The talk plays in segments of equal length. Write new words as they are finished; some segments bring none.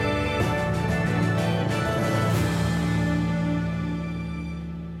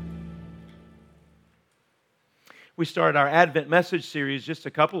We started our Advent message series just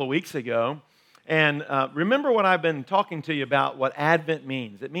a couple of weeks ago. And remember what I've been talking to you about, what Advent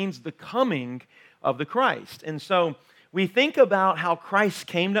means. It means the coming of the Christ. And so we think about how Christ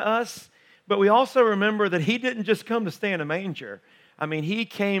came to us, but we also remember that He didn't just come to stay in a manger. I mean, He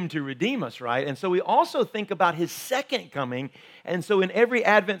came to redeem us, right? And so we also think about His second coming. And so in every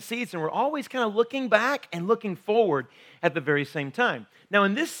Advent season, we're always kind of looking back and looking forward at the very same time. Now,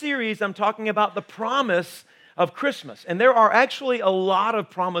 in this series, I'm talking about the promise of Christmas. And there are actually a lot of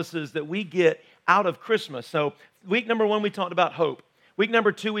promises that we get out of Christmas. So week number 1, we talked about hope. Week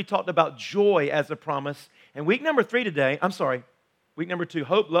number 2, we talked about joy as a promise. And week number 3 today, week number 2,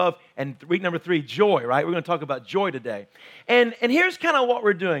 hope, love, and week number 3, joy, right? We're going to talk about joy today. And here's kind of what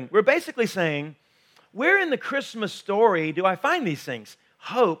we're doing. We're basically saying, where in the Christmas story do I find these things?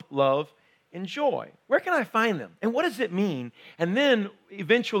 Hope, love, and joy. Where can I find them? And what does it mean? And then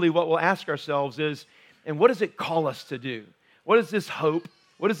eventually what we'll ask ourselves is, and what does it call us to do? What is this hope?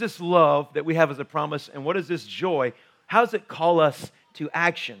 What is this love that we have as a promise? And what is this joy? How does it call us to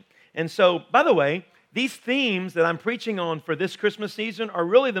action? And so, by the way, these themes that I'm preaching on for this Christmas season are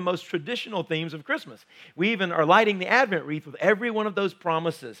really the most traditional themes of Christmas. We even are lighting the Advent wreath with every one of those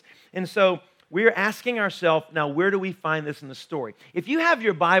promises. And so we're asking ourselves, now where do we find this in the story? If you have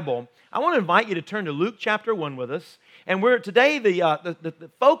your Bible, I want to invite you to turn to Luke chapter 1 with us. And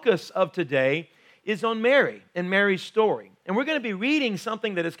the focus of today is on Mary and Mary's story. And we're going to be reading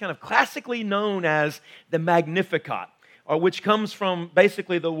something that is kind of classically known as the Magnificat, or which comes from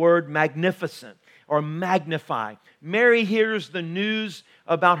basically the word magnificent or magnify. Mary hears the news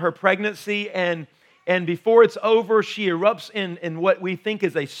about her pregnancy, and before it's over, she erupts in what we think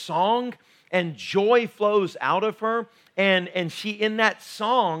is a song, and joy flows out of her. And she, in that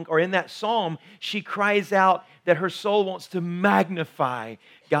song, or in that psalm, she cries out that her soul wants to magnify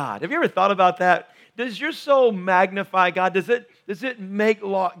God. Have you ever thought about that? Does your soul magnify God? Does it make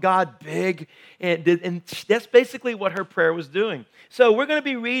God big? And that's basically what her prayer was doing. So we're going to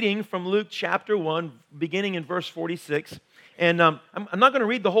be reading from Luke chapter 1, beginning in verse 46. And I'm not going to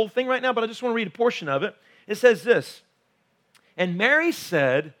read the whole thing right now, but I just want to read a portion of it. It says this, "And Mary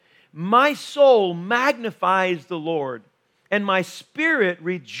said, 'My soul magnifies the Lord, and my spirit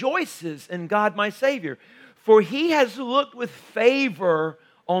rejoices in God my Savior, for He has looked with favor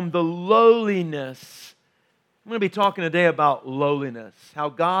on the lowliness.'" I'm going to be talking today about lowliness, how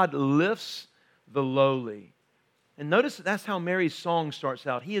God lifts the lowly. And notice that's how Mary's song starts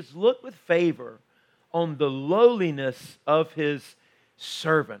out. He has looked with favor on the lowliness of His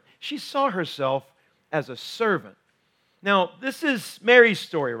servant. She saw herself as a servant. Now, this is Mary's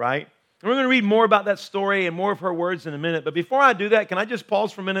story, right? And we're going to read more about that story and more of her words in a minute. But before I do that, can I just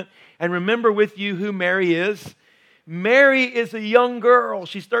pause for a minute and remember with you who Mary is? Mary is a young girl.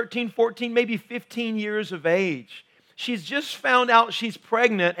 She's 13, 14, maybe 15 years of age. She's just found out she's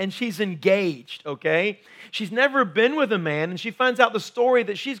pregnant and she's engaged, okay? She's never been with a man, and she finds out the story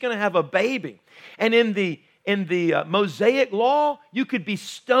that she's going to have a baby. And in the Mosaic law, you could be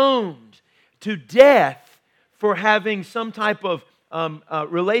stoned to death for having some type of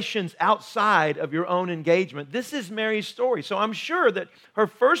relations outside of your own engagement. This is Mary's story. So I'm sure that her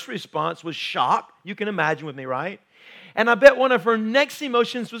first response was shock. You can imagine with me, right? And I bet one of her next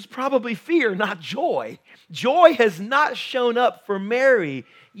emotions was probably fear, not joy. Joy has not shown up for Mary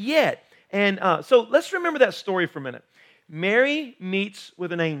yet. And so let's remember that story for a minute. Mary meets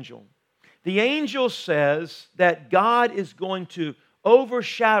with an angel. The angel says that God is going to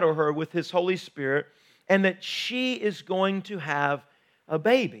overshadow her with His Holy Spirit, and that she is going to have a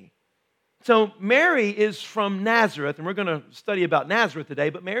baby. So Mary is from Nazareth, and we're going to study about Nazareth today,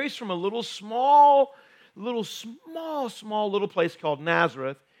 but Mary's from a little place called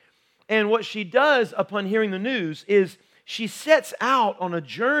Nazareth. And what she does upon hearing the news is she sets out on a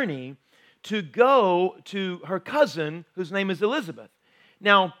journey to go to her cousin, whose name is Elizabeth.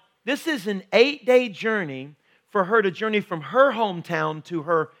 Now, this is an 8-day journey for her to journey from her hometown to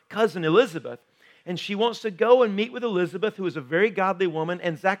her cousin Elizabeth. And she wants to go and meet with Elizabeth, who is a very godly woman,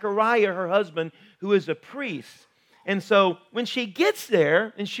 and Zechariah, her husband, who is a priest. And so when she gets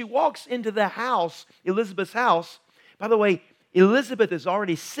there and she walks into the house, Elizabeth's house, by the way, Elizabeth is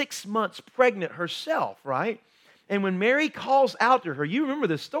already 6 months pregnant herself, right? And when Mary calls out to her, you remember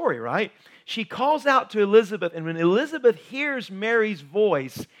this story, right? She calls out to Elizabeth, and when Elizabeth hears Mary's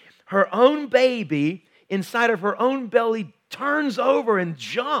voice, her own baby inside of her own belly turns over and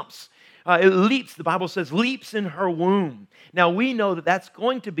jumps. It leaps, the Bible says, leaps in her womb. Now, we know that that's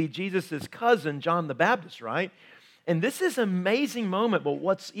going to be Jesus' cousin, John the Baptist, right? And this is an amazing moment, but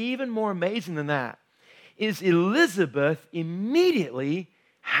what's even more amazing than that is Elizabeth immediately,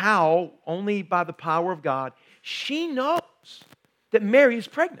 how, only by the power of God, she knows that Mary is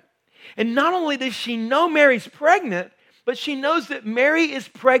pregnant. And not only does she know Mary's pregnant, but she knows that Mary is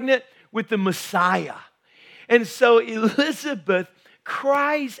pregnant with the Messiah. And so Elizabeth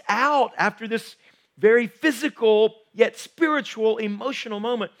cries out after this very physical yet spiritual, emotional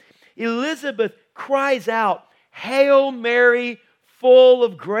moment. Elizabeth cries out, "Hail Mary, full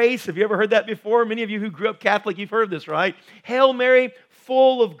of grace." Have you ever heard that before? Many of you who grew up Catholic, you've heard this, right? "Hail Mary,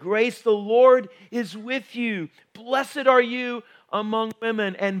 full of grace, the Lord is with you. Blessed are you among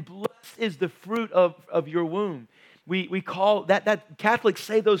women, and blessed is the fruit of your womb." We call that Catholics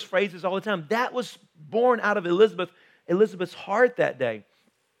say those phrases all the time. That was born out of Elizabeth's heart that day.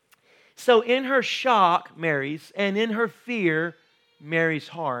 So in her shock, Mary's, and in her fear, Mary's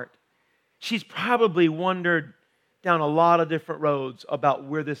heart, she's probably wandered down a lot of different roads about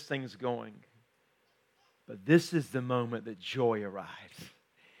where this thing's going. But this is the moment that joy arrives.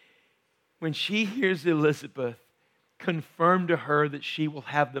 When she hears Elizabeth confirm to her that she will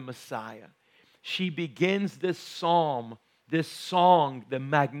have the Messiah, she begins this song, the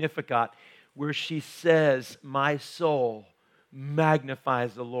Magnificat, where she says, "My soul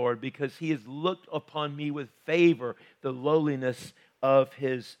magnifies the Lord because He has looked upon me with favor, the lowliness of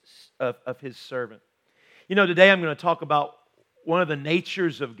His servant." You know, today I'm going to talk about one of the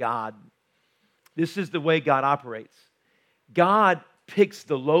natures of God. This is the way God operates. God picks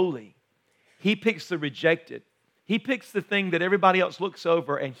the lowly. He picks the rejected. He picks the thing that everybody else looks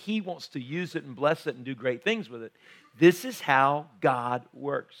over, and He wants to use it and bless it and do great things with it. This is how God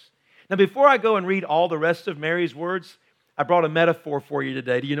works. Now, before I go and read all the rest of Mary's words, I brought a metaphor for you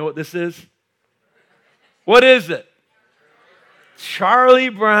today. Do you know what this is? What is it? Charlie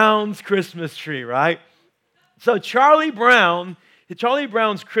Brown's Christmas tree, right? So Charlie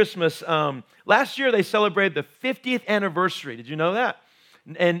Brown's Christmas, last year they celebrated the 50th anniversary. Did you know that?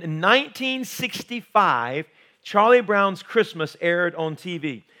 And in 1965, Charlie Brown's Christmas aired on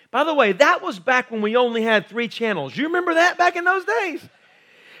TV. By the way, that was back when we only had 3 channels. You remember that back in those days?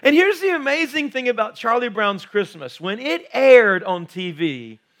 And here's the amazing thing about Charlie Brown's Christmas. When it aired on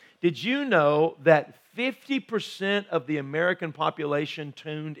TV, did you know that 50% of the American population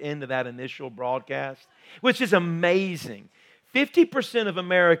tuned into that initial broadcast? Which is amazing. 50% of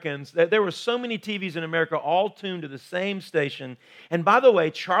Americans, there were so many TVs in America all tuned to the same station. And by the way,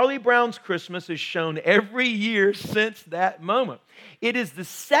 Charlie Brown's Christmas is shown every year since that moment. It is the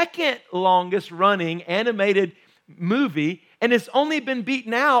second longest running animated movie, and it's only been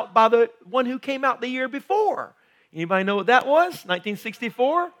beaten out by the one who came out the year before. Anybody know what that was?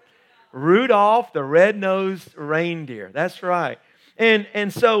 1964? Rudolph the Red-Nosed Reindeer. That's right.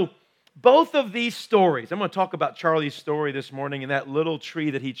 And so both of these stories, I'm going to talk about Charlie's story this morning and that little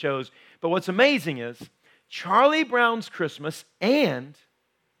tree that he chose. But what's amazing is Charlie Brown's Christmas and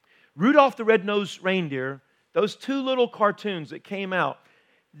Rudolph the Red-Nosed Reindeer, those 2 little cartoons that came out,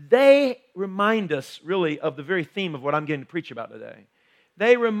 they remind us really of the very theme of what I'm going to preach about today.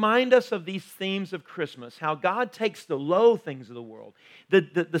 They remind us of these themes of Christmas, how God takes the low things of the world,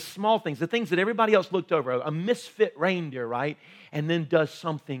 the small things, the things that everybody else looked over, a misfit reindeer, right? And then does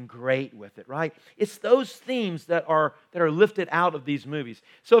something great with it, right? It's those themes that are lifted out of these movies.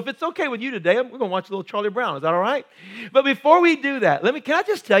 So if it's okay with you today, we're going to watch a little Charlie Brown. Is that all right? But before we do that, can I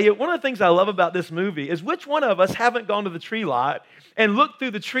just tell you, one of the things I love about this movie is which one of us haven't gone to the tree lot and looked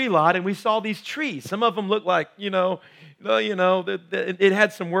through the tree lot and we saw these trees. Some of them look like, it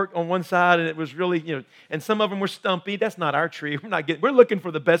had some work on one side and it was really, and some of them were stumpy. That's not our tree. We're looking for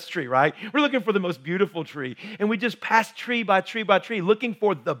the best tree, right? We're looking for the most beautiful tree. And we just pass tree by tree by tree looking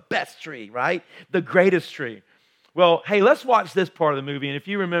for the best tree, right? The greatest tree. Well, hey, let's watch this part of the movie. And if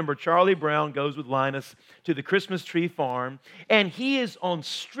you remember, Charlie Brown goes with Linus to the Christmas tree farm, and he is on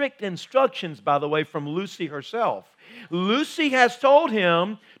strict instructions, by the way, from Lucy herself. Lucy has told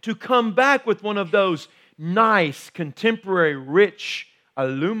him to come back with one of those nice, contemporary, rich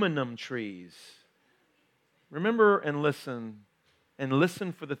aluminum trees. Remember and listen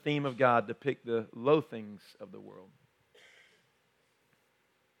for the theme of God to pick the low things of the world.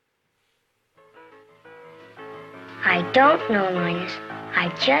 I don't know, Linus. I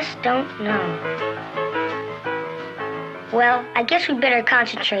just don't know. Well, I guess we'd better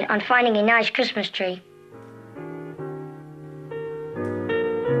concentrate on finding a nice Christmas tree.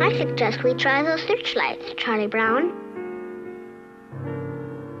 I suggest we try those searchlights, Charlie Brown.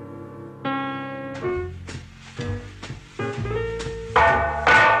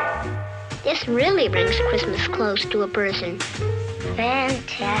 This really brings Christmas close to a person.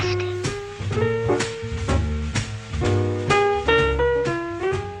 Fantastic.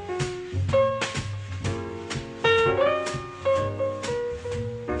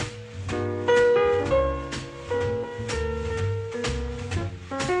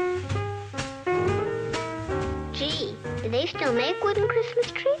 make wooden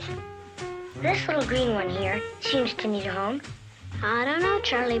Christmas trees? This little green one here seems to need a home. I don't know,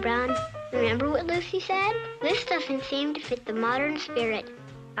 Charlie Brown. Remember what Lucy said? This doesn't seem to fit the modern spirit.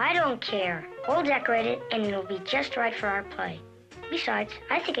 I don't care. We'll decorate it and it'll be just right for our play. Besides,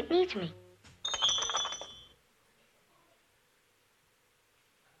 I think it needs me.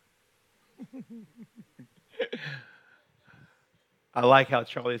 I like how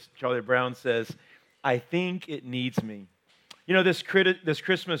Charlie Brown says, I think it needs me. You know, this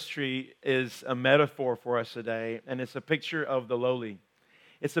Christmas tree is a metaphor for us today, and it's a picture of the lowly.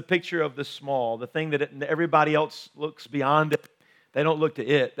 It's a picture of the small, the thing that everybody else looks beyond it. They don't look to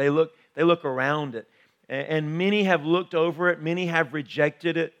it. They look around it. And many have looked over it. Many have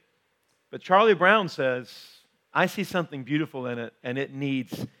rejected it. But Charlie Brown says, I see something beautiful in it, and it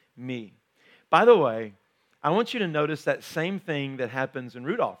needs me. By the way, I want you to notice that same thing that happens in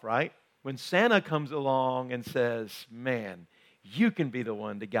Rudolph, right? When Santa comes along and says, man, you can be the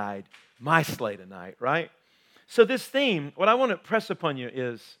one to guide my sleigh tonight, right? So this theme, what I want to press upon you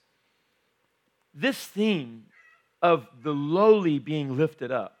is this theme of the lowly being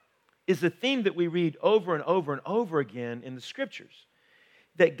lifted up is a theme that we read over and over and over again in the Scriptures,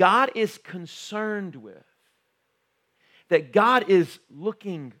 that God is concerned with, that God is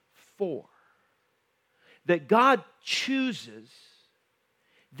looking for, that God chooses,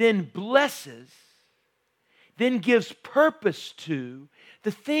 then blesses, then gives purpose to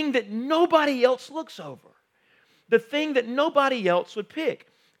the thing that nobody else looks over, the thing that nobody else would pick.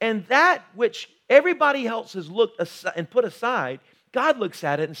 And that which everybody else has looked aside and put aside, God looks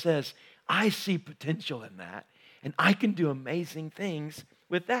at it and says, I see potential in that, and I can do amazing things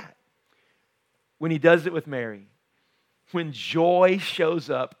with that. When he does it with Mary, when joy shows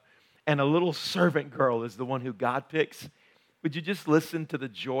up and a little servant girl is the one who God picks, would you just listen to the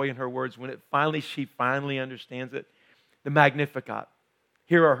joy in her words when she finally understands it? The Magnificat.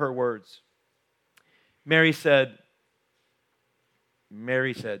 Here are her words. Mary said,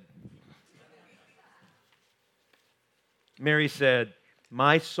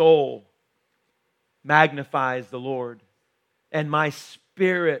 my soul magnifies the Lord, and my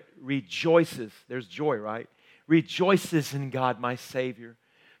spirit rejoices. There's joy, right? Rejoices in God, my Savior.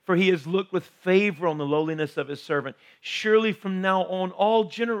 For he has looked with favor on the lowliness of his servant. Surely from now on, all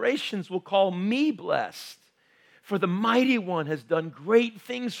generations will call me blessed. For the mighty one has done great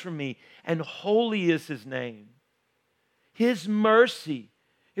things for me, and holy is his name. His mercy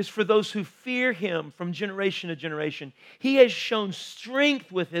is for those who fear him from generation to generation. He has shown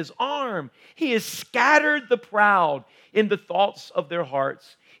strength with his arm. He has scattered the proud in the thoughts of their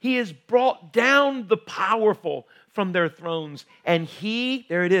hearts. He has brought down the powerful from their thrones. And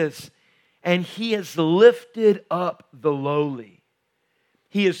there it is, and he has lifted up the lowly.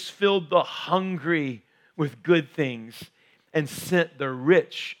 He has filled the hungry with good things and sent the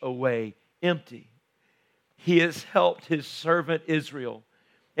rich away empty. He has helped his servant Israel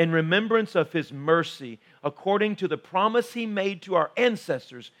in remembrance of his mercy, according to the promise he made to our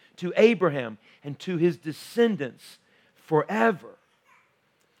ancestors, to Abraham, and to his descendants forever.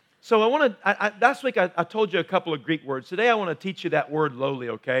 So last week I told you a couple of Greek words. Today I want to teach you that word lowly,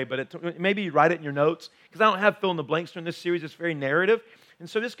 okay? But maybe you write it in your notes, because I don't have fill in the blanks during this series. It's very narrative. And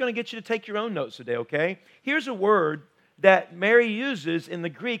so this is going to get you to take your own notes today, okay? Here's a word that Mary uses in the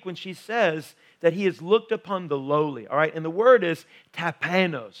Greek when she says that he has looked upon the lowly, all right? And the word is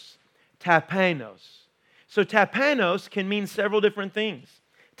tapanos. Tapanos. So tapanos can mean several different things.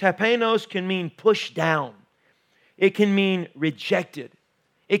 Tapanos can mean pushed down. It can mean rejected.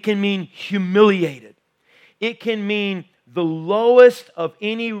 It can mean humiliated. It can mean the lowest of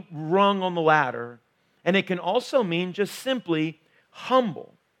any rung on the ladder. And it can also mean just simply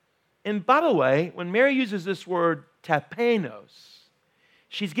humble. And by the way, when Mary uses this word tapenos,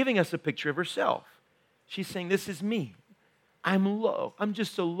 she's giving us a picture of herself. She's saying, this is me. I'm low. I'm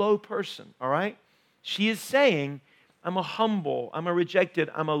just a low person, all right? She is saying, I'm a humble, I'm a rejected,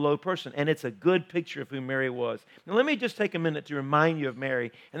 I'm a low person. And it's a good picture of who Mary was. Now let me just take a minute to remind you of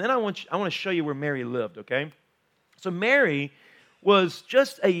Mary, and then I want to show you where Mary lived, okay? So Mary was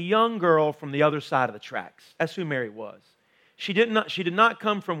just a young girl from the other side of the tracks. That's who Mary was. She did not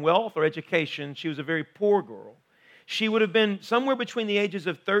come from wealth or education. She was a very poor girl. She would have been somewhere between the ages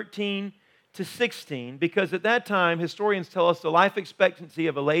of 13 to 16, because at that time, historians tell us the life expectancy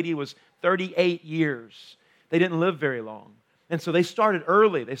of a lady was 38 years. They didn't live very long. And so they started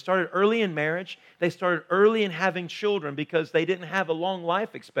early. They started early in marriage. They started early in having children because they didn't have a long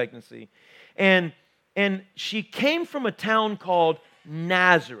life expectancy. And she came from a town called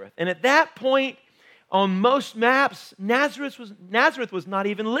Nazareth. And at that point, on most maps, Nazareth was not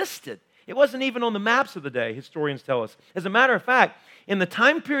even listed. It wasn't even on the maps of the day, historians tell us. As a matter of fact, in the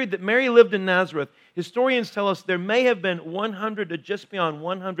time period that Mary lived in Nazareth, historians tell us there may have been 100 to just beyond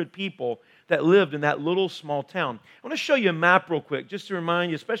 100 people that lived in that little small town. I want to show you a map real quick, just to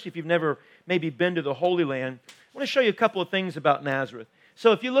remind you, especially if you've never maybe been to the Holy Land. I want to show you a couple of things about Nazareth.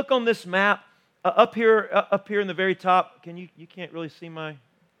 So if you look on this map, up here in the very top, you can't really see my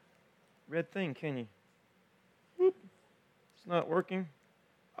red thing, can you? Whoop. It's not working.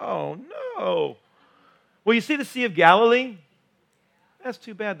 Oh, no. Well, you see the Sea of Galilee? That's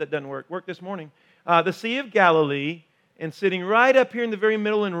too bad that doesn't work this morning. The Sea of Galilee, and sitting right up here in the very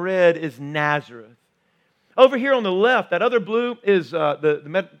middle in red is Nazareth. Over here on the left, that other blue is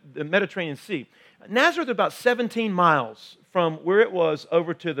the Mediterranean Sea. Nazareth is about 17 miles from where it was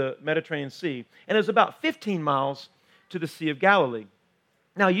over to the Mediterranean Sea, and it was about 15 miles to the Sea of Galilee.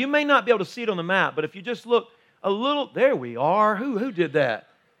 Now, you may not be able to see it on the map, but if you just look a little, there we are. Who did that?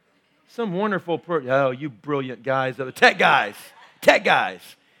 Some wonderful person. Oh, you brilliant guys, tech guys.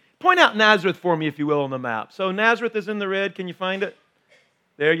 Point out Nazareth for me, if you will, on the map. So Nazareth is in the red. Can you find it?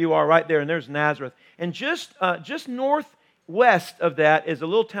 There you are, right there, and there's Nazareth. And just northwest of that is a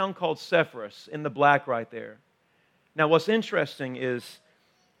little town called Sepphoris in the black right there. Now, what's interesting is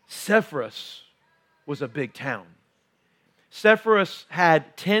Sepphoris was a big town. Sepphoris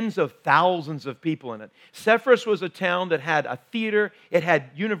had tens of thousands of people in it. Sepphoris was a town that had a theater, it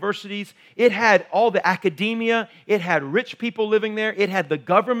had universities, it had all the academia, it had rich people living there, it had the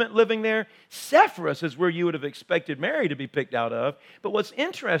government living there. Sepphoris is where you would have expected Mary to be picked out of. But what's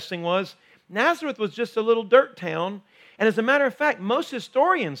interesting was Nazareth was just a little dirt town. And as a matter of fact, most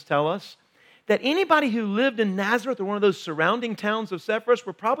historians tell us that anybody who lived in Nazareth or one of those surrounding towns of Sepphoris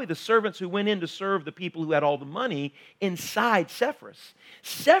were probably the servants who went in to serve the people who had all the money inside Sepphoris.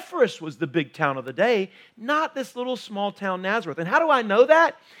 Sepphoris was the big town of the day, not this little small town Nazareth. And how do I know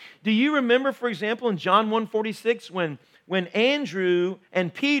that? Do you remember, for example, in John 1:46, when Andrew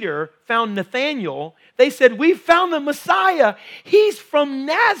and Peter found Nathanael, they said, "We found the Messiah. He's from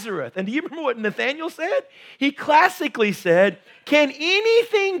Nazareth." And do you remember what Nathanael said? He classically said, "Can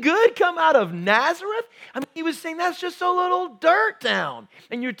anything good come out of Nazareth?" I mean, he was saying that's just a little dirt town.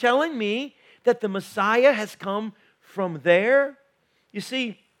 And you're telling me that the Messiah has come from there? You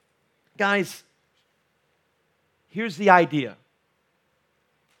see, guys, here's the idea.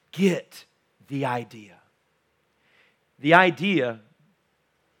 Get the idea. The idea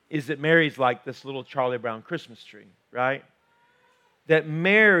is that Mary's like this little Charlie Brown Christmas tree, right? That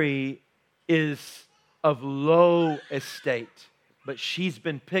Mary is of low estate, but she's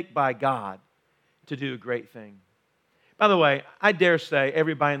been picked by God to do a great thing. By the way, I dare say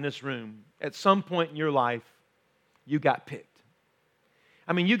everybody in this room, at some point in your life, you got picked.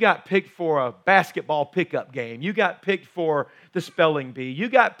 I mean, you got picked for a basketball pickup game. You got picked for the spelling bee. You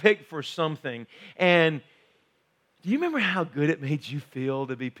got picked for something. And do you remember how good it made you feel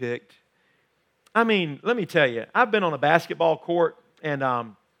to be picked? I mean, let me tell you, I've been on a basketball court, and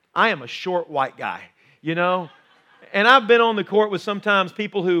I am a short white guy, you know? And I've been on the court with sometimes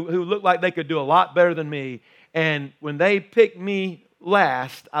people who look like they could do a lot better than me. And when they picked me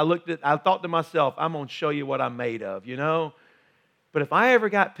last, I thought to myself, I'm going to show you what I'm made of, you know? But if I ever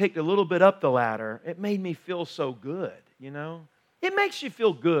got picked a little bit up the ladder, it made me feel so good, you know? It makes you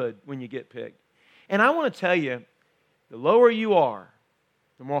feel good when you get picked. And I want to tell you, the lower you are,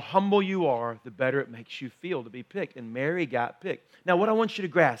 the more humble you are, the better it makes you feel to be picked. And Mary got picked. Now, what I want you to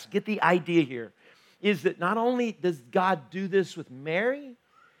grasp, get the idea here, is that not only does God do this with Mary,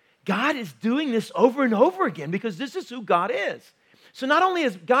 God is doing this over and over again because this is who God is. So not only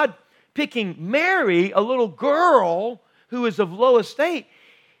is God picking Mary, a little girl who is of low estate,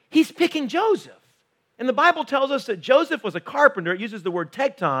 He's picking Joseph. And the Bible tells us that Joseph was a carpenter. It uses the word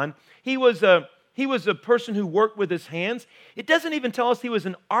tekton. He was a person who worked with his hands. It doesn't even tell us he was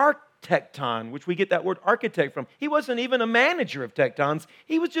an architecton, which we get that word architect from. He wasn't even a manager of tektons.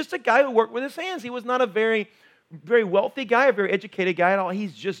 He was just a guy who worked with his hands. He was not a very, very wealthy guy, a very educated guy at all.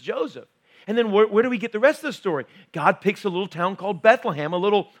 He's just Joseph. And then where do we get the rest of the story? God picks a little town called Bethlehem, a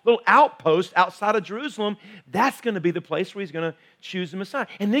little outpost outside of Jerusalem. That's going to be the place where He's going to choose the Messiah.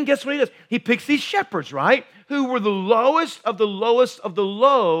 And then guess what He does? He picks these shepherds, right? Who were the lowest of the lowest of the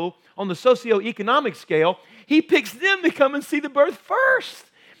low on the socioeconomic scale. He picks them to come and see the birth first.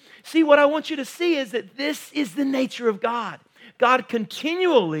 See, what I want you to see is that this is the nature of God. God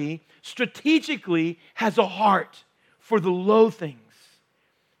continually, strategically has a heart for the low things.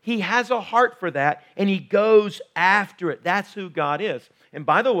 He has a heart for that, and He goes after it. That's who God is. And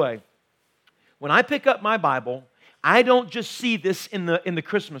by the way, when I pick up my Bible, I don't just see this in the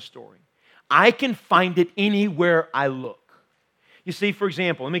Christmas story. I can find it anywhere I look. You see, for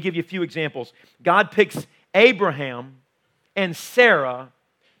example, let me give you a few examples. God picks Abraham and Sarah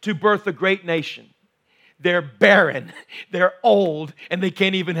to birth a great nation. They're barren, they're old, and they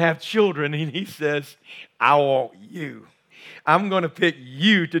can't even have children. And he says, I want you. I'm going to pick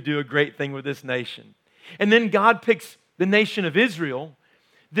you to do a great thing with this nation. And then God picks the nation of Israel,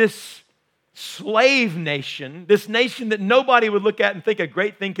 this slave nation, this nation that nobody would look at and think a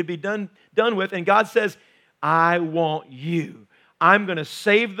great thing could be done with. And God says, I want you. I'm going to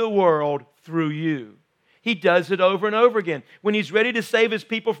save the world through you. He does it over and over again. When he's ready to save his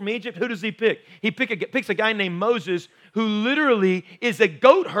people from Egypt, who does he pick? He picks a guy named Moses, who literally is a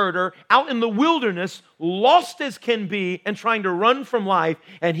goat herder out in the wilderness, lost as can be, and trying to run from life.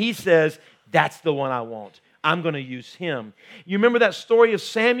 And he says, that's the one I want. I'm going to use him. You remember that story of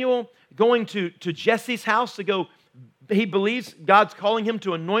Samuel going to Jesse's house to go. He believes God's calling him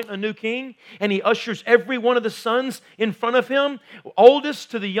to anoint a new king, and he ushers every one of the sons in front of him, oldest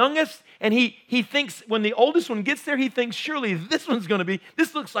to the youngest, and he thinks when the oldest one gets there, he thinks, surely this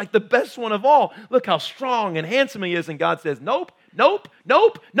looks like the best one of all. Look how strong and handsome he is. And God says, nope, nope,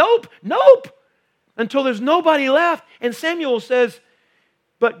 nope, nope, nope, until there's nobody left. And Samuel says,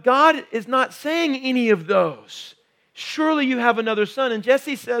 but God is not saying any of those. Surely you have another son. And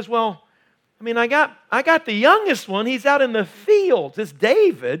Jesse says, well, I got the youngest one. He's out in the fields. It's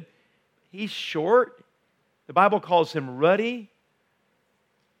David. He's short. The Bible calls him ruddy.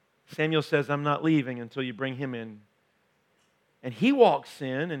 Samuel says, I'm not leaving until you bring him in. And he walks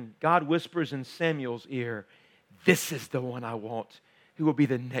in, and God whispers in Samuel's ear, this is the one I want, who will be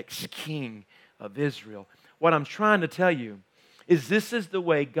the next king of Israel. What I'm trying to tell you is this is the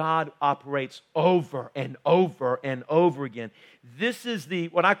way God operates over and over and over again. This is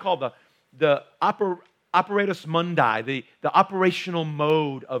what I call the operatus mundi, the operational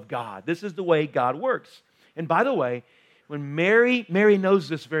mode of God. This is the way God works. And by the way, when Mary knows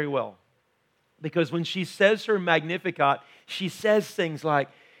this very well, because when she says her Magnificat, she says things like,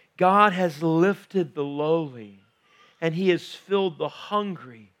 God has lifted the lowly, and He has filled the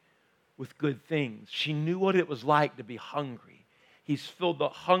hungry with good things. She knew what it was like to be hungry. He's filled the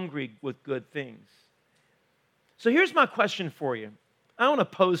hungry with good things. So here's my question for you. I want to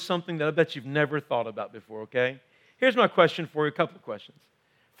pose something that I bet you've never thought about before, okay? Here's my question for you, a couple of questions.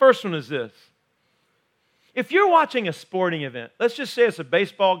 First one is this. If you're watching a sporting event, let's just say it's a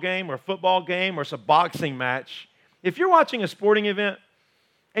baseball game or a football game or it's a boxing match. If you're watching a sporting event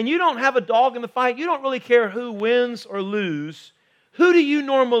and you don't have a dog in the fight, you don't really care who wins or loses, who do you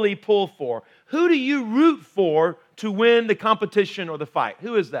normally pull for? Who do you root for to win the competition or the fight?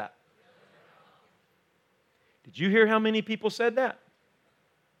 Who is that? Did you hear how many people said that?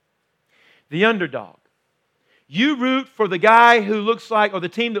 The underdog. You root for the guy who looks like, or the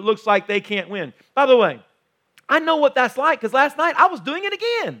team that looks like they can't win. By the way, I know what that's like because last night I was doing it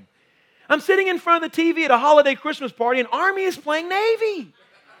again. I'm sitting in front of the TV at a holiday Christmas party and Army is playing Navy.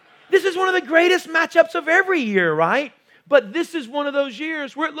 This is one of the greatest matchups of every year, right? But this is one of those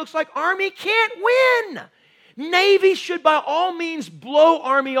years where it looks like Army can't win. Navy should by all means blow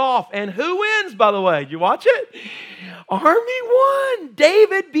Army off. And who wins, by the way? Did you watch it? Army won.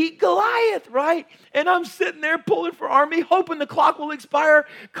 David beat Goliath, right? And I'm sitting there pulling for Army, hoping the clock will expire.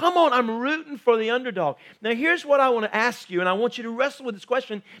 Come on, I'm rooting for the underdog. Now, here's what I want to ask you, and I want you to wrestle with this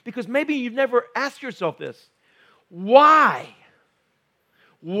question because maybe you've never asked yourself this. Why?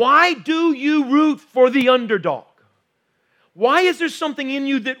 Why do you root for the underdog? Why is there something in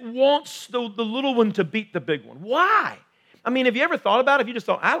you that wants the little one to beat the big one? Why? I mean, have you ever thought about it? If you just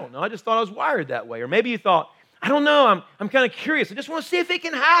thought, I don't know, I just thought I was wired that way. Or maybe you thought, I don't know, I'm kind of curious. I just want to see if it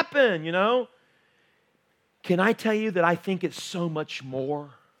can happen, you know? Can I tell you that I think it's so much more?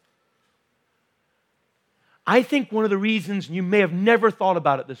 I think one of the reasons, and you may have never thought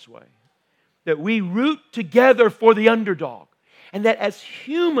about it this way, that we root together for the underdog, and that as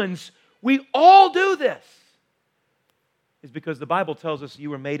humans, we all do this, is because the Bible tells us you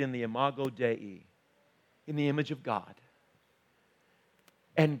were made in the imago Dei, in the image of God.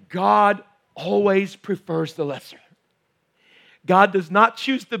 And God always prefers the lesser. God does not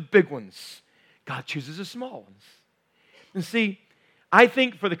choose the big ones. God chooses the small ones. And see, I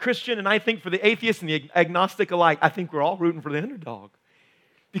think for the Christian and I think for the atheist and the agnostic alike, I think we're all rooting for the underdog.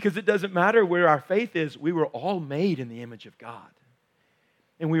 Because it doesn't matter where our faith is, we were all made in the image of God.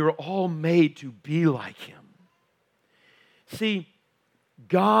 And we were all made to be like Him. See,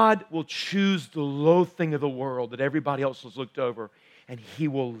 God will choose the low thing of the world that everybody else has looked over, and He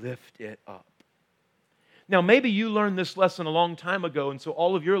will lift it up. Now, maybe you learned this lesson a long time ago, and so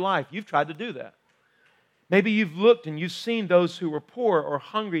all of your life, you've tried to do that. Maybe you've looked and you've seen those who were poor or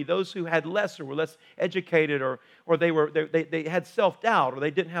hungry, those who had less or were less educated, or they had self-doubt, or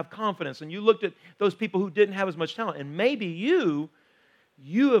they didn't have confidence. And you looked at those people who didn't have as much talent. And maybe you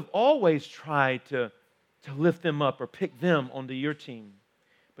have always tried to lift them up or pick them onto your team.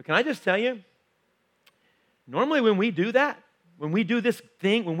 But can I just tell you, normally when we do that, when we do this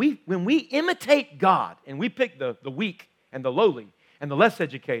thing, when we imitate God and we pick the weak and the lowly and the less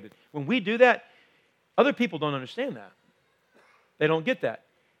educated, when we do that, other people don't understand that. They don't get that.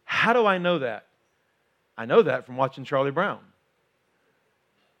 How do I know that? I know that from watching Charlie Brown.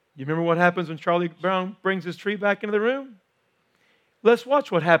 You remember what happens when Charlie Brown brings his tree back into the room? Let's watch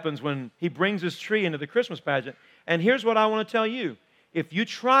what happens when he brings his tree into the Christmas pageant. And here's what I want to tell you. If you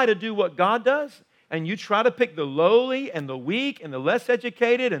try to do what God does, and you try to pick the lowly and the weak and the less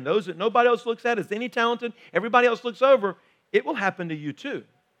educated and those that nobody else looks at as any talented, everybody else looks over, it will happen to you too.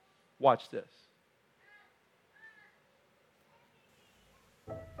 Watch this.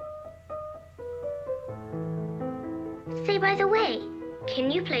 Say, by the way,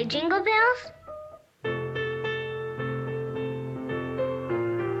 can you play Jingle Bells?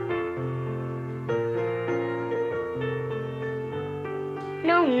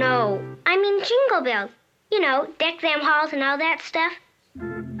 No. I mean Jingle Bells. You know, deck them halls and all that stuff.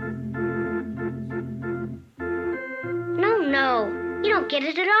 No. You don't get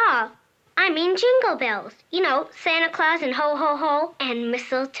it at all. I mean Jingle Bells. You know, Santa Claus and ho, ho, ho, and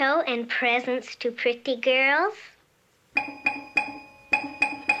mistletoe and presents to pretty girls.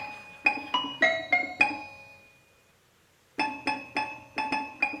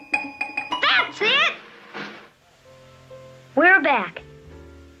 That's it! We're back.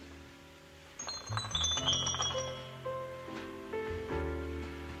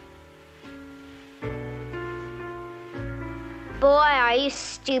 Boy, are you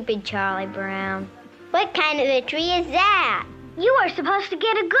stupid, Charlie Brown. What kind of a tree is that? You are supposed to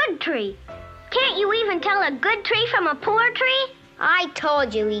get a good tree. Can't you even tell a good tree from a poor tree? I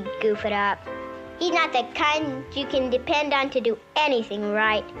told you he'd goof it up. He's not the kind you can depend on to do anything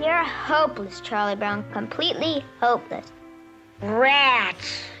right. You're hopeless, Charlie Brown. Completely hopeless.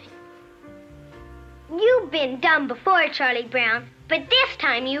 Rats. You've been dumb before, Charlie Brown, but this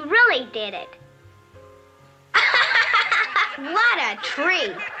time you really did it. What a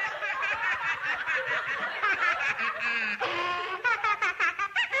tree!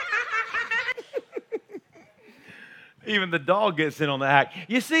 Even the dog gets in on the act.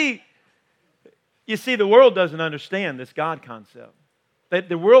 You see, the world doesn't understand this God concept. That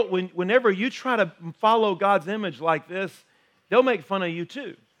the world, whenever you try to follow God's image like this, they'll make fun of you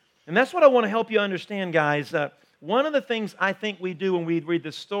too. And that's what I want to help you understand, guys. One of the things I think we do when we read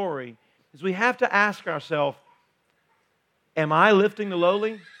this story is we have to ask ourselves, am I lifting the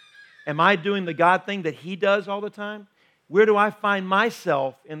lowly? Am I doing the God thing that He does all the time? Where do I find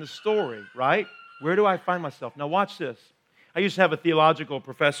myself in the story, right? Where do I find myself? Now watch this. I used to have a theological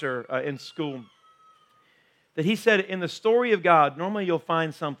professor in school that he said in the story of God, normally you'll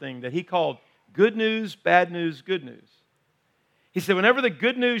find something that he called good news, bad news, good news. He said whenever the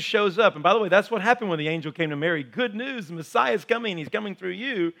good news shows up, and by the way, that's what happened when the angel came to Mary. Good news, the Messiah is coming, He's coming through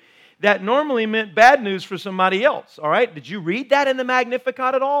you. That normally meant bad news for somebody else, all right? Did you read that in the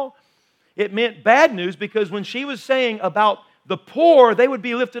Magnificat at all? It meant bad news because when she was saying about the poor, they would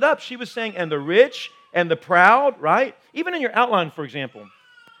be lifted up, she was saying, and the rich and the proud, right? Even in your outline, for example.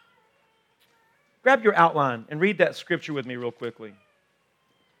 Grab your outline and read that scripture with me real quickly.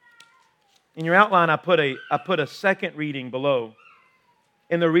 In your outline, I put a second reading below.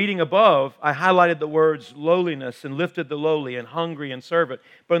 In the reading above, I highlighted the words lowliness and lifted the lowly and hungry and servant.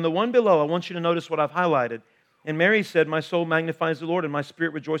 But in the one below, I want you to notice what I've highlighted. And Mary said, my soul magnifies the Lord, and my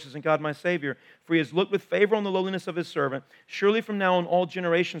spirit rejoices in God my Savior. For He has looked with favor on the lowliness of His servant. Surely from now on all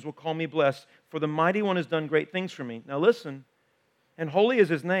generations will call me blessed, for the Mighty One has done great things for me. Now listen, and holy is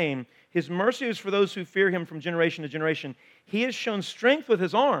His name. His mercy is for those who fear Him from generation to generation. He has shown strength with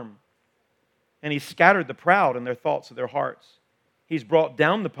His arm, and He scattered the proud in their thoughts of their hearts. He's brought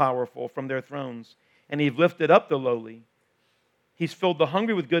down the powerful from their thrones, and He's lifted up the lowly. He's filled the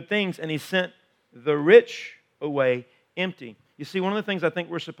hungry with good things, and He sent the rich away empty. You see, one of the things I think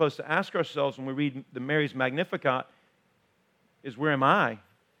we're supposed to ask ourselves when we read the Mary's Magnificat is, where am I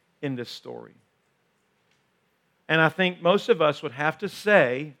in this story? And I think most of us would have to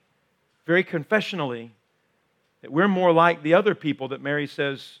say, very confessionally, that we're more like the other people that Mary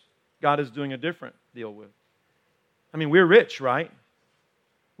says God is doing a different deal with. I mean, we're rich, right?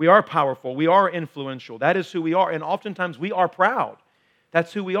 We are powerful. We are influential. That is who we are. And oftentimes we are proud.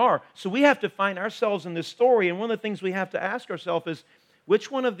 That's who we are. So we have to find ourselves in this story. And one of the things we have to ask ourselves is, which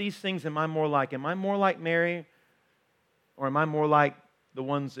one of these things am I more like? Am I more like Mary, or am I more like the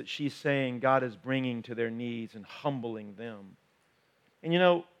ones that she's saying God is bringing to their knees and humbling them?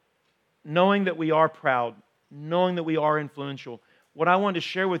 And knowing that we are proud, knowing that we are influential, what I wanted to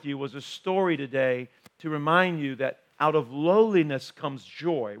share with you was a story today to remind you that out of lowliness comes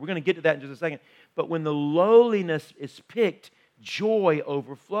joy. We're going to get to that in just a second. But when the lowliness is picked, joy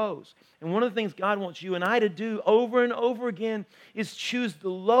overflows. And one of the things God wants you and I to do over and over again is choose the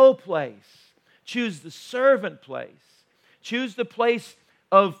low place, choose the servant place, choose the place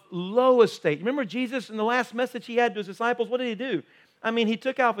of low estate. Remember Jesus in the last message he had to his disciples, what did he do? He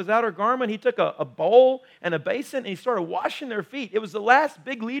took off his outer garment, he took a bowl and a basin, and he started washing their feet. It was the last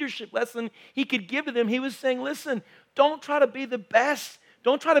big leadership lesson he could give to them. He was saying, listen, don't try to be the best.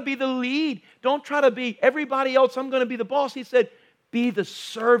 Don't try to be the lead. Don't try to be everybody else. I'm going to be the boss. He said, be the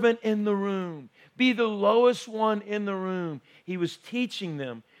servant in the room. Be the lowest one in the room. He was teaching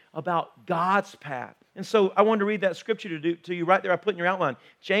them about God's path. And so I wanted to read that scripture to you right there. I put in your outline.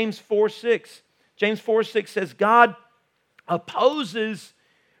 James 4:6. James 4:6 says, God opposes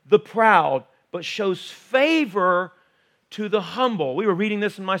the proud, but shows favor to the humble. We were reading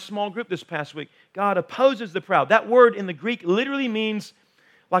this in my small group this past week. God opposes the proud. That word in the Greek literally means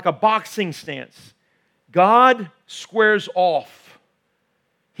like a boxing stance. God squares off.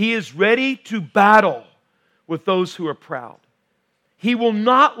 He is ready to battle with those who are proud. He will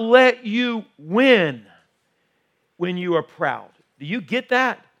not let you win when you are proud. Do you get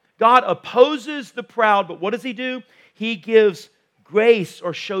that? God opposes the proud, but what does He do? He gives grace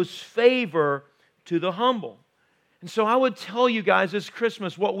or shows favor to the humble. And so I would tell you guys this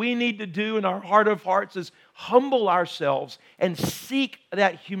Christmas, what we need to do in our heart of hearts is humble ourselves and seek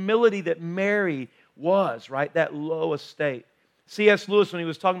that humility that Mary was, right? That low estate. C.S. Lewis, when he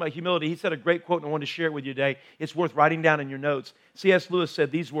was talking about humility, he said a great quote, and I want to share it with you today. It's worth writing down in your notes. C.S. Lewis said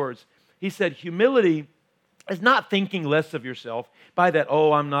these words. He said, humility is not thinking less of yourself by that,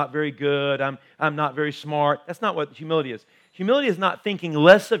 oh, I'm not very good, I'm not very smart. That's not what humility is. Humility is not thinking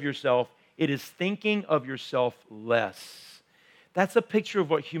less of yourself. It is thinking of yourself less. That's a picture of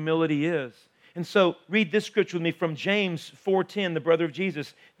what humility is. And so read this scripture with me from James 4:10, the brother of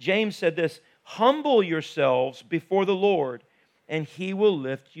Jesus. James said this, humble yourselves before the Lord, and He will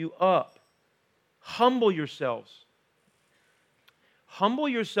lift you up. Humble yourselves. Humble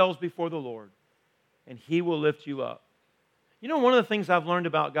yourselves before the Lord, and He will lift you up. You know, one of the things I've learned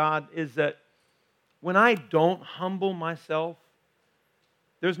about God is that when I don't humble myself,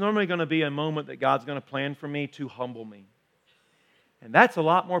 there's normally going to be a moment that God's going to plan for me to humble me. And that's a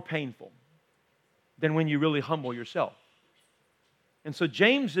lot more painful than when you really humble yourself. And so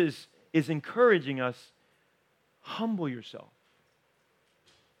James is encouraging us, humble yourself.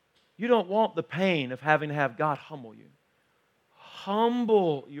 You don't want the pain of having to have God humble you.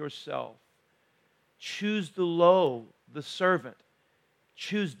 Humble yourself. Choose the low, the servant.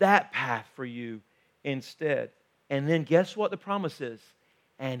 Choose that path for you instead. And then guess what the promise is?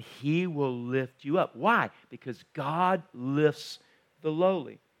 And He will lift you up. Why? Because God lifts the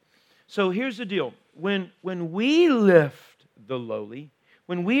lowly. So here's the deal. When we lift the lowly,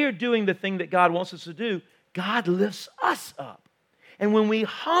 when we are doing the thing that God wants us to do, God lifts us up. And when we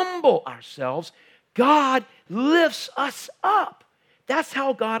humble ourselves, God lifts us up. That's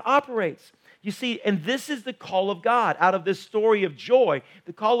how God operates. You see, and this is the call of God out of this story of joy.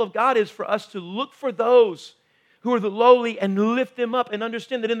 The call of God is for us to look for those who are the lowly and lift them up and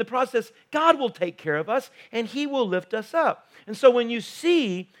understand that in the process, God will take care of us and He will lift us up. And so when you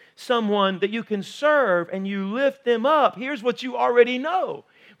see someone that you can serve and you lift them up, here's what you already know.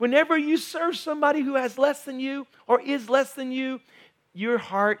 Whenever you serve somebody who has less than you or is less than you, your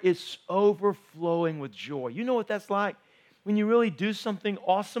heart is overflowing with joy. You know what that's like? When you really do something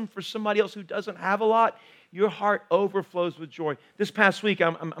awesome for somebody else who doesn't have a lot, your heart overflows with joy. This past week,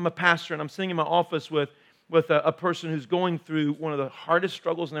 I'm a pastor, and I'm sitting in my office with a person who's going through one of the hardest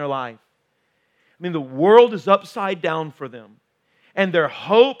struggles in their life. I mean, the world is upside down for them. And their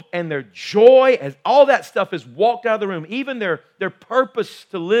hope and their joy, as all that stuff is walked out of the room. Even their purpose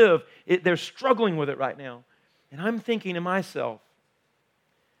to live, they're struggling with it right now. And I'm thinking to myself,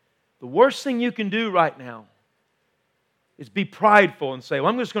 the worst thing you can do right now is be prideful and say,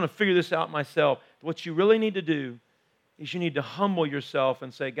 well, I'm just going to figure this out myself. What you really need to do is you need to humble yourself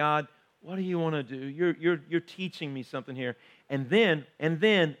and say, God, what do you want to do? You're teaching me something here. And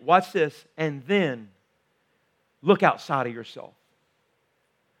then, watch this, and then look outside of yourself.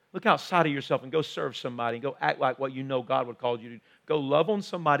 Look outside of yourself and go serve somebody and go act like what you know God would call you to do. Go love on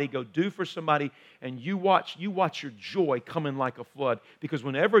somebody, go do for somebody, and you watch your joy come in like a flood. Because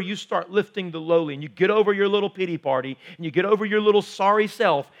whenever you start lifting the lowly and you get over your little pity party and you get over your little sorry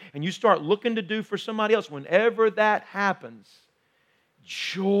self and you start looking to do for somebody else, whenever that happens,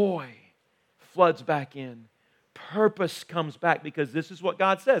 joy floods back in. Purpose comes back, because this is what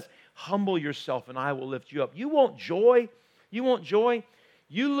God says. Humble yourself and I will lift you up. You want joy? You want joy?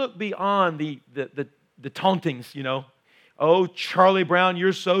 You look beyond the tauntings, you know. Oh, Charlie Brown,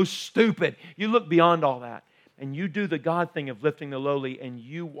 you're so stupid. You look beyond all that. And you do the God thing of lifting the lowly, and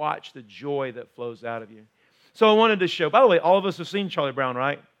you watch the joy that flows out of you. So I wanted to show, by the way, all of us have seen Charlie Brown,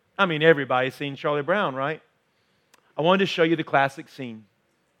 right? I mean, everybody's seen Charlie Brown, right? I wanted to show you the classic scene.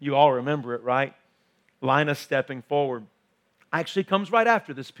 You all remember it, right? Linus stepping forward. Actually comes right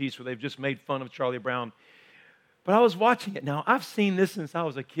after this piece where they've just made fun of Charlie Brown. But I was watching it now. I've seen this since I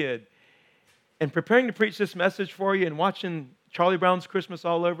was a kid. And preparing to preach this message for you and watching Charlie Brown's Christmas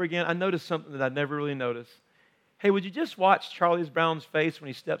all over again, I noticed something that I'd never really noticed. Hey, would you just watch Charlie Brown's face when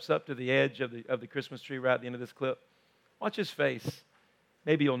he steps up to the edge of the Christmas tree right at the end of this clip? Watch his face.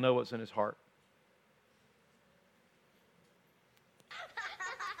 Maybe you'll know what's in his heart.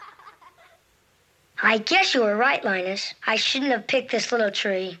 I guess you were right, Linus. I shouldn't have picked this little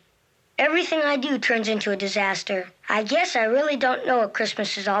tree. Everything I do turns into a disaster. I guess I really don't know what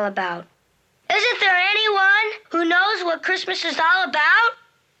Christmas is all about. Isn't there anyone who knows what Christmas is all about?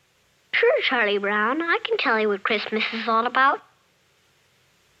 Sure, Charlie Brown. I can tell you what Christmas is all about.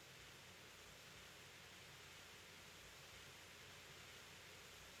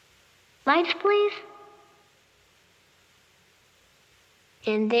 Lights, please.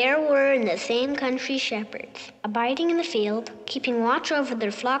 And there were in the same country shepherds, abiding in the field, keeping watch over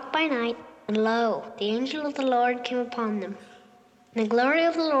their flock by night. And lo, the angel of the Lord came upon them. And the glory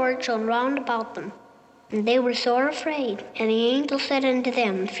of the Lord shone round about them. And they were sore afraid. And the angel said unto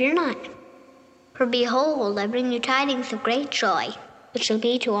them, Fear not. For behold, I bring you tidings of great joy, which shall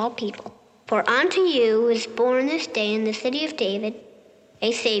be to all people. For unto you is born this day in the city of David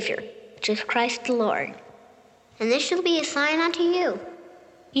a Savior, which is Christ the Lord. And this shall be a sign unto you.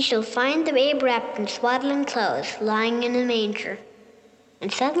 Ye shall find the babe wrapped in swaddling clothes, lying in a manger.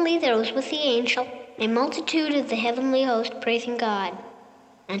 And suddenly there was with the angel a multitude of the heavenly host praising God,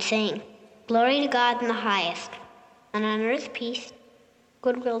 and saying, Glory to God in the highest, and on earth peace,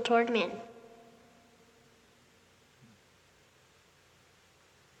 goodwill toward men.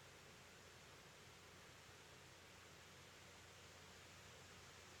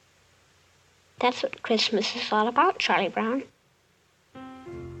 That's what Christmas is all about, Charlie Brown.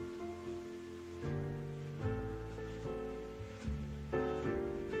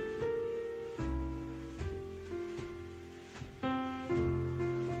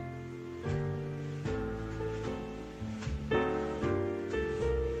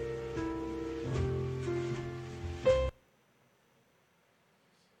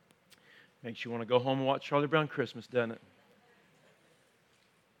 Makes you want to go home and watch Charlie Brown Christmas, doesn't it?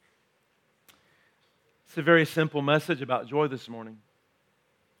 It's a very simple message about joy this morning.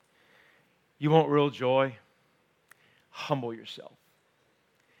 You want real joy? Humble yourself.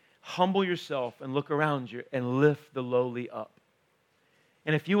 Humble yourself and look around you and lift the lowly up.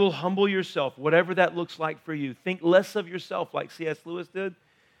 And if you will humble yourself, whatever that looks like for you, think less of yourself like C.S. Lewis did.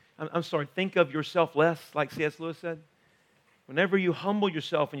 Think of yourself less like C.S. Lewis said. Whenever you humble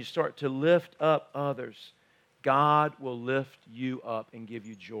yourself and you start to lift up others, God will lift you up and give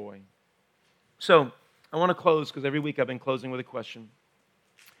you joy. So, I want to close, because every week I've been closing with a question.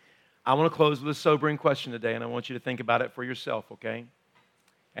 I want to close with a sobering question today, and I want you to think about it for yourself, okay?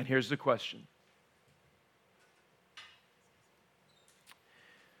 And here's the question.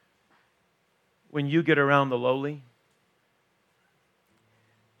 When you get around the lowly,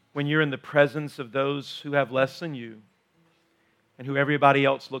 when you're in the presence of those who have less than you, and who everybody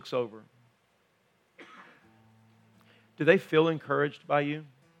else looks over, do they feel encouraged by you?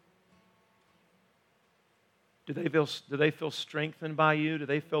 Do they feel strengthened by you? Do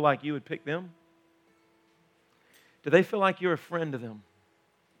they feel like you would pick them? Do they feel like you're a friend to them?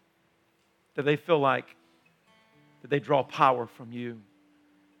 Do they feel like that they draw power from you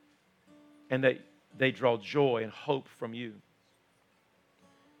and that they draw joy and hope from you?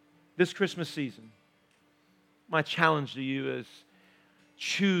 This Christmas season, my challenge to you is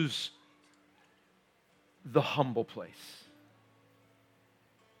choose the humble place.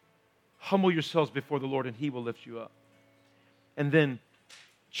 Humble yourselves before the Lord and He will lift you up. And then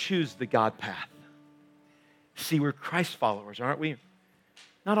choose the God path. See, we're Christ followers, aren't we?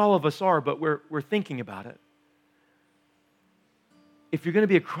 Not all of us are, but we're thinking about it. if you're going to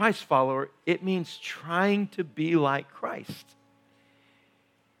be a Christ follower, it means trying to be like Christ.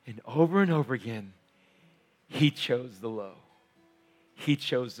 And over again, He chose the low. He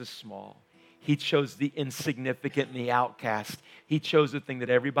chose the small. He chose the insignificant and the outcast. He chose the thing that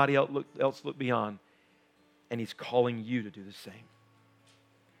everybody else looked beyond. And He's calling you to do the same.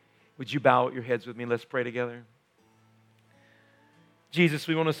 Would you bow your heads with me? Let's pray together. Jesus,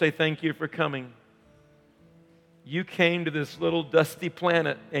 we want to say thank you for coming. You came to this little dusty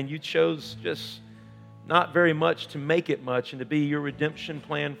planet and you chose just not very much to make it much and to be your redemption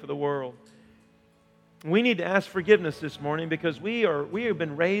plan for the world. We need to ask forgiveness this morning because we have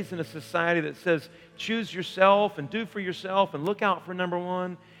been raised in a society that says choose yourself and do for yourself and look out for number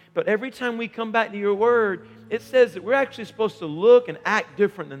one. But every time we come back to your word, it says that we're actually supposed to look and act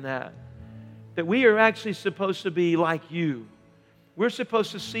different than that. That we are actually supposed to be like you. We're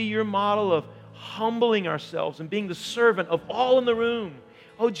supposed to see your model of humbling ourselves and being the servant of all in the room.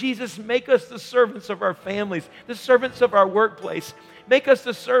 Oh, Jesus, make us the servants of our families, the servants of our workplace. Make us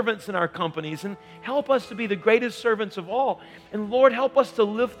the servants in our companies and help us to be the greatest servants of all. And Lord, help us to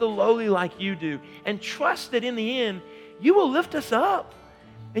lift the lowly like you do and trust that in the end, you will lift us up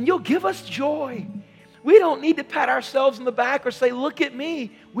and you'll give us joy. We don't need to pat ourselves on the back or say, look at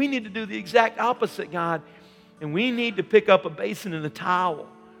me. We need to do the exact opposite, God. And we need to pick up a basin and a towel.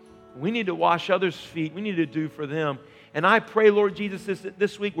 We need to wash others' feet. We need to do for them. And I pray, Lord Jesus,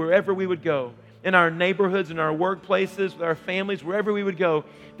 this week, wherever we would go, in our neighborhoods, in our workplaces, with our families, wherever we would go,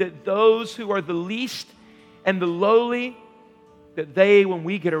 that those who are the least and the lowly, that they, when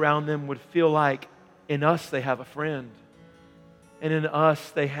we get around them, would feel like in us they have a friend. And in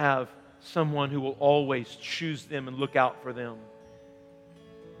us they have someone who will always choose them and look out for them.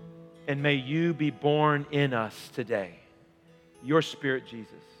 And may you be born in us today. Your Spirit,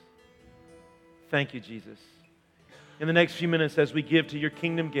 Jesus. Thank you, Jesus. In the next few minutes, as we give to your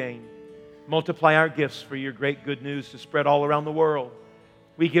kingdom gain, multiply our gifts for your great good news to spread all around the world.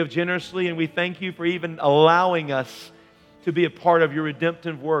 We give generously, and we thank you for even allowing us to be a part of your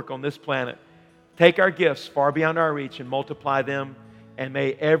redemptive work on this planet. Take our gifts far beyond our reach and multiply them, and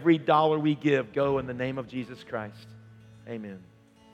may every dollar we give go in the name of Jesus Christ. Amen.